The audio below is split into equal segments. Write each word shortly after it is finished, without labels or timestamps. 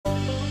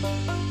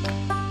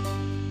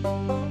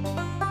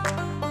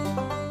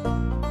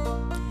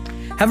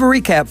Have a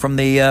recap from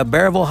the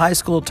Berryville High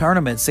School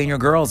Tournament senior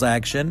girls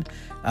action.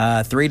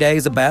 3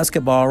 days of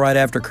basketball right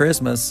after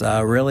Christmas.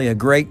 Really a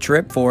great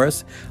trip for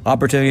us.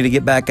 Opportunity to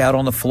get back out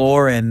on the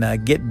floor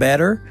and get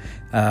better.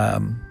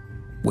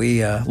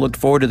 We looked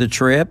forward to the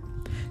trip,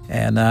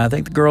 and I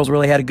think the girls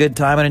really had a good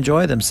time and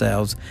enjoyed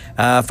themselves.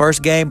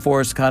 First game for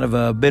us, kind of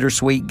a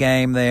bittersweet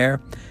game there.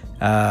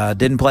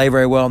 Didn't play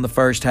very well in the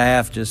first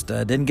half, just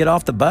didn't get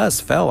off the bus,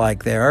 felt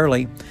like there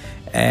early.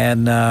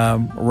 And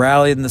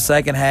rallied in the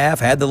second half,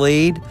 had the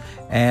lead,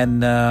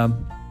 and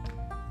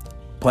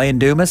playing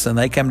Dumas, and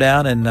they come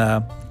down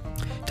and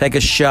take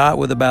a shot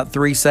with about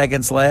 3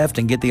 seconds left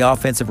and get the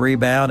offensive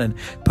rebound and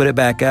put it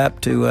back up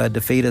to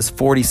defeat us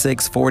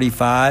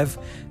 46-45.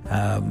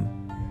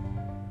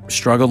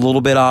 Struggled a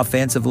little bit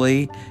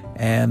offensively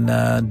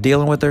and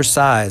dealing with their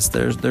size.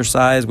 Their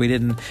size, we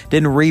didn't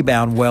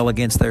rebound well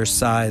against their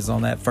size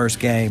on that first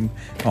game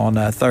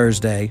on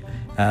Thursday.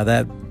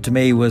 That, to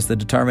me, was the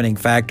determining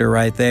factor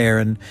right there,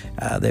 and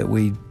that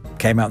we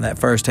came out in that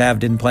first half,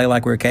 didn't play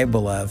like we were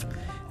capable of.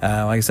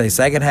 Like I say,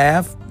 second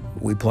half,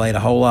 we played a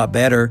whole lot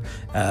better,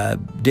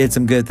 did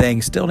some good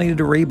things, still needed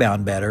to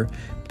rebound better,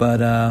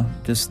 but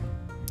just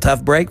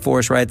tough break for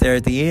us right there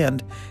at the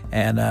end,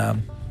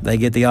 and they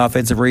get the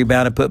offensive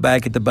rebound and put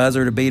back at the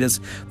buzzer to beat us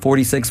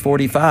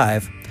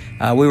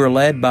 46-45. We were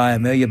led by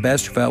Amelia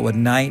Besterfeld with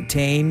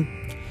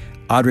 19,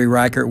 Audrey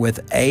Reichert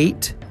with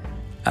 8,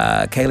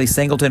 Kaylee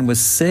Singleton was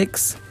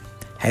 6,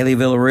 Haley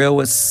Villarreal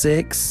was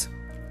 6,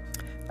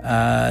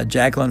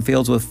 Jacqueline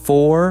Fields with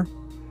 4,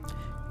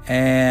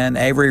 and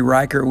Avery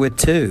Reichert with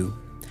 2.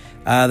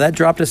 That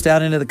dropped us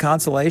down into the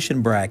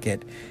consolation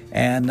bracket,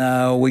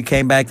 and we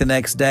came back the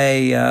next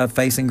day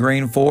facing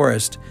Green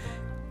Forest,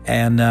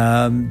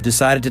 and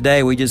decided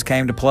today we just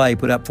came to play,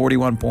 put up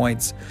 41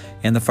 points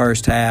in the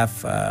first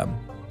half,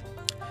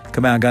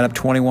 come out and got up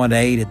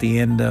 21-8 at the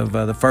end of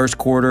the first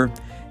quarter.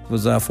 It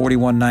was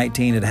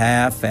 41-19 at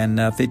half and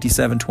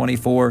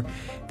 57-24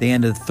 at the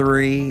end of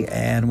 3,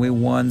 and we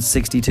won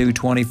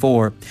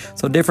 62-24.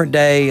 So different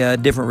day,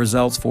 different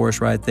results for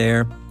us right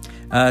there.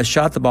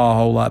 Shot the ball a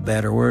whole lot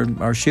better.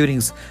 Our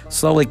shooting's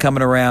slowly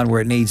coming around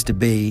where it needs to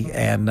be,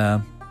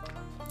 and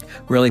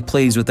really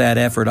pleased with that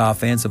effort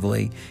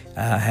offensively.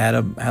 Had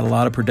a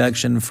lot of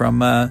production from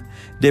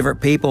different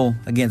people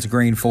against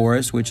Green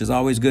Forest, which is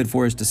always good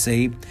for us to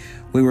see.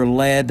 We were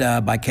led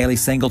by Kaylee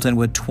Singleton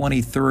with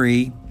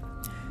 23.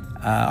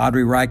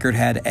 Audrey Reichert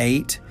had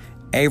 8.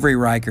 Avery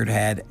Reichert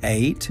had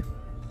 8.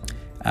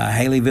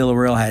 Haley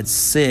Villarreal had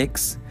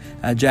 6.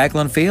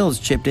 Jacqueline Fields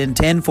chipped in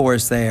 10 for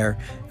us there.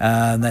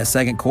 In that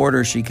second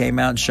quarter, she came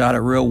out and shot it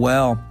real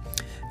well.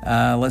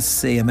 Let's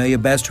see, Amelia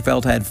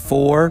Besterfeld had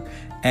 4,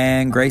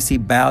 and Gracie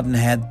Bowden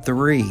had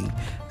 3.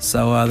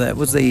 So that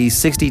was the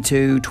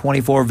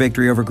 62-24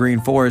 victory over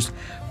Green Forest,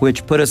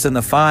 which put us in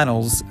the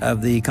finals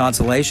of the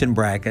consolation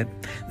bracket.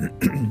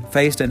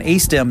 Faced an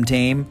eStem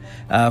team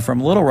from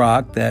Little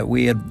Rock that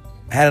we had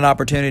an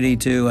opportunity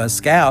to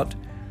scout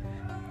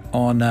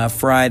on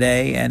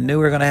Friday, and knew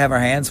we were going to have our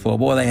hands full.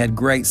 Boy, they had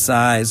great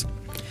size.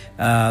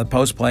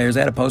 Post players.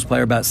 They had a post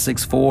player about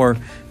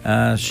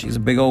 6'4". She's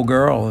a big old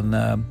girl, and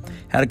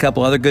had a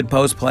couple other good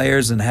post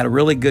players, and had a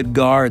really good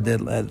guard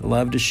that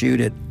loved to shoot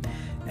it.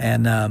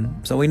 And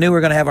so we knew we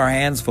were going to have our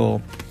hands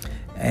full.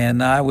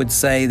 And I would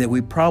say that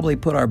we probably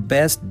put our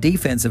best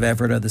defensive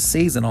effort of the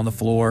season on the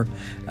floor.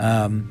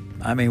 I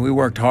mean, we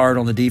worked hard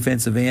on the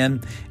defensive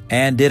end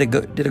and did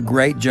a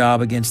great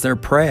job against their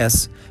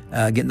press,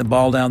 getting the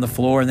ball down the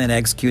floor and then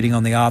executing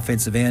on the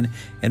offensive end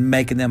and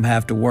making them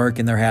have to work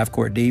in their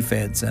half-court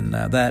defense. And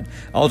that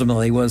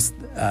ultimately was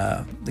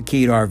the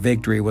key to our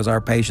victory, was our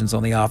patience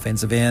on the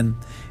offensive end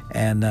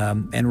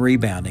and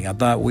rebounding. I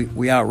thought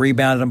we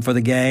out-rebounded them for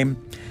the game.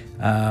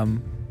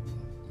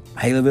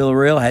 Haley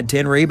Villarreal had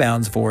 10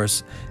 rebounds for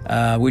us,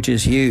 which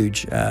is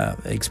huge,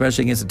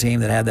 especially against a team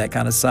that had that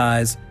kind of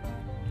size.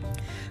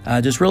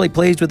 Just really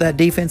pleased with that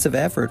defensive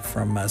effort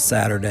from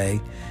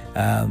Saturday.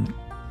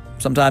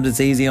 Sometimes it's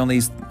easy on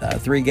these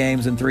 3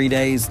 games in 3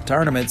 days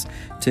tournaments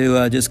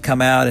to just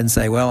come out and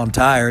say, well, I'm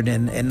tired,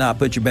 and not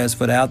put your best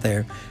foot out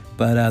there.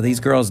 But these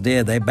girls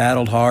did. They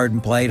battled hard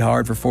and played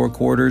hard for 4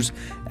 quarters.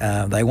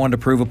 They wanted to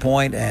prove a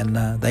point, and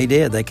they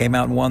did. They came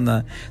out and won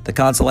the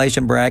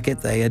consolation bracket.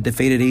 They had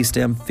defeated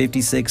eStem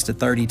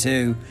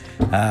 56-32.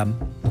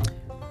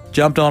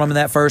 Jumped on them in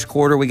that first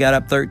quarter. We got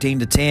up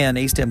 13-10.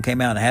 eStem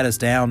came out and had us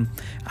down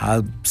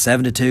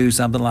 7-2,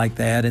 something like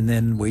that. And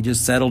then we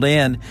just settled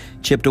in,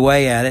 chipped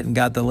away at it, and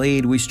got the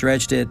lead. We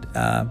stretched it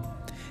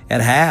at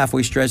half.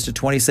 We stretched to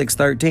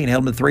 26-13,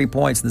 held them to 3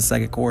 points in the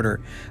second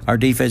quarter. Our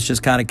defense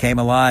just kind of came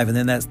alive. And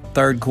then that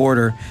third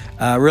quarter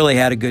really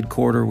had a good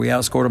quarter. We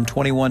outscored them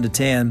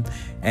 21-10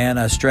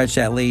 and stretched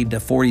that lead to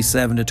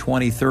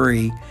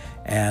 47-23.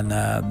 And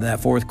that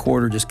fourth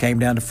quarter just came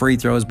down to free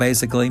throws,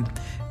 basically.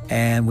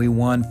 And we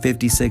won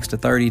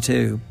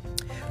 56-32.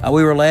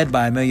 We were led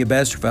by Amelia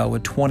Besterfeld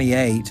with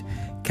 28,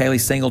 Kaylee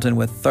Singleton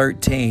with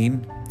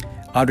 13,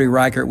 Audrey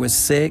Reichert with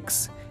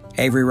 6,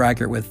 Avery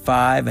Reichert with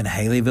 5, and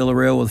Haley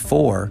Villarreal with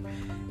 4.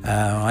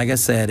 Like I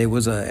said, it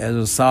was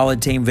a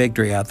solid team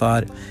victory, I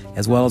thought,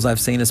 as well as I've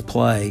seen us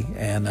play,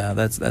 and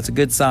that's a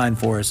good sign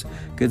for us.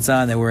 Good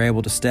sign that we're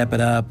able to step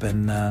it up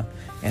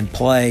and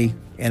play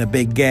in a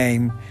big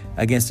game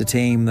against a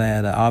team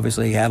that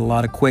obviously had a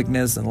lot of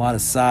quickness and a lot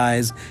of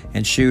size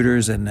and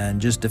shooters,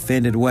 and just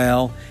defended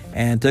well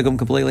and took them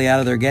completely out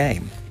of their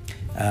game.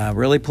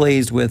 Really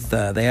pleased with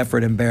the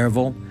effort in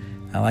Berryville.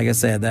 Like I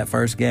said, that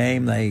first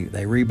game,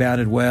 they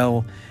rebounded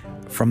well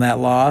from that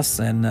loss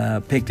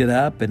and picked it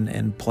up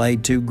and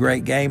played 2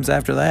 great games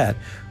after that.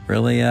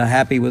 Really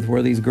happy with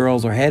where these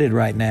girls are headed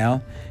right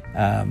now.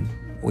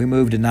 We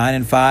moved to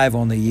 9-5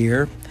 on the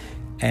year,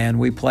 and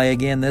we play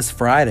again this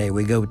Friday.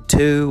 We go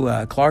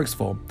to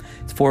Clarksville.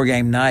 It's a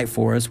 4-game night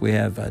for us. We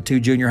have 2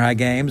 junior high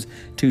games,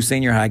 2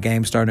 senior high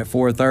games starting at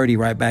 4:30,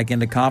 right back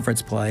into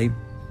conference play.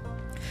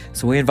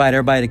 So we invite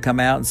everybody to come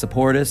out and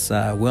support us.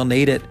 We'll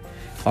need it.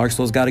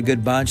 Clarksville's got a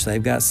good bunch.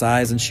 They've got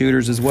size and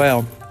shooters as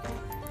well.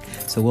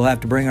 So we'll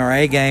have to bring our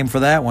A game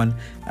for that one.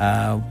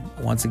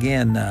 Once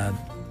again,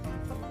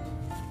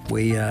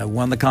 we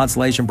won the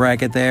consolation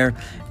bracket there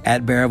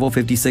at Berryville,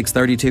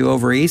 56-32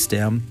 over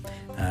eStem.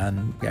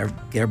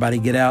 Everybody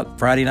get out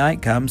Friday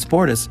night. Come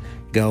support us.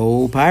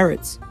 Go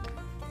Pirates.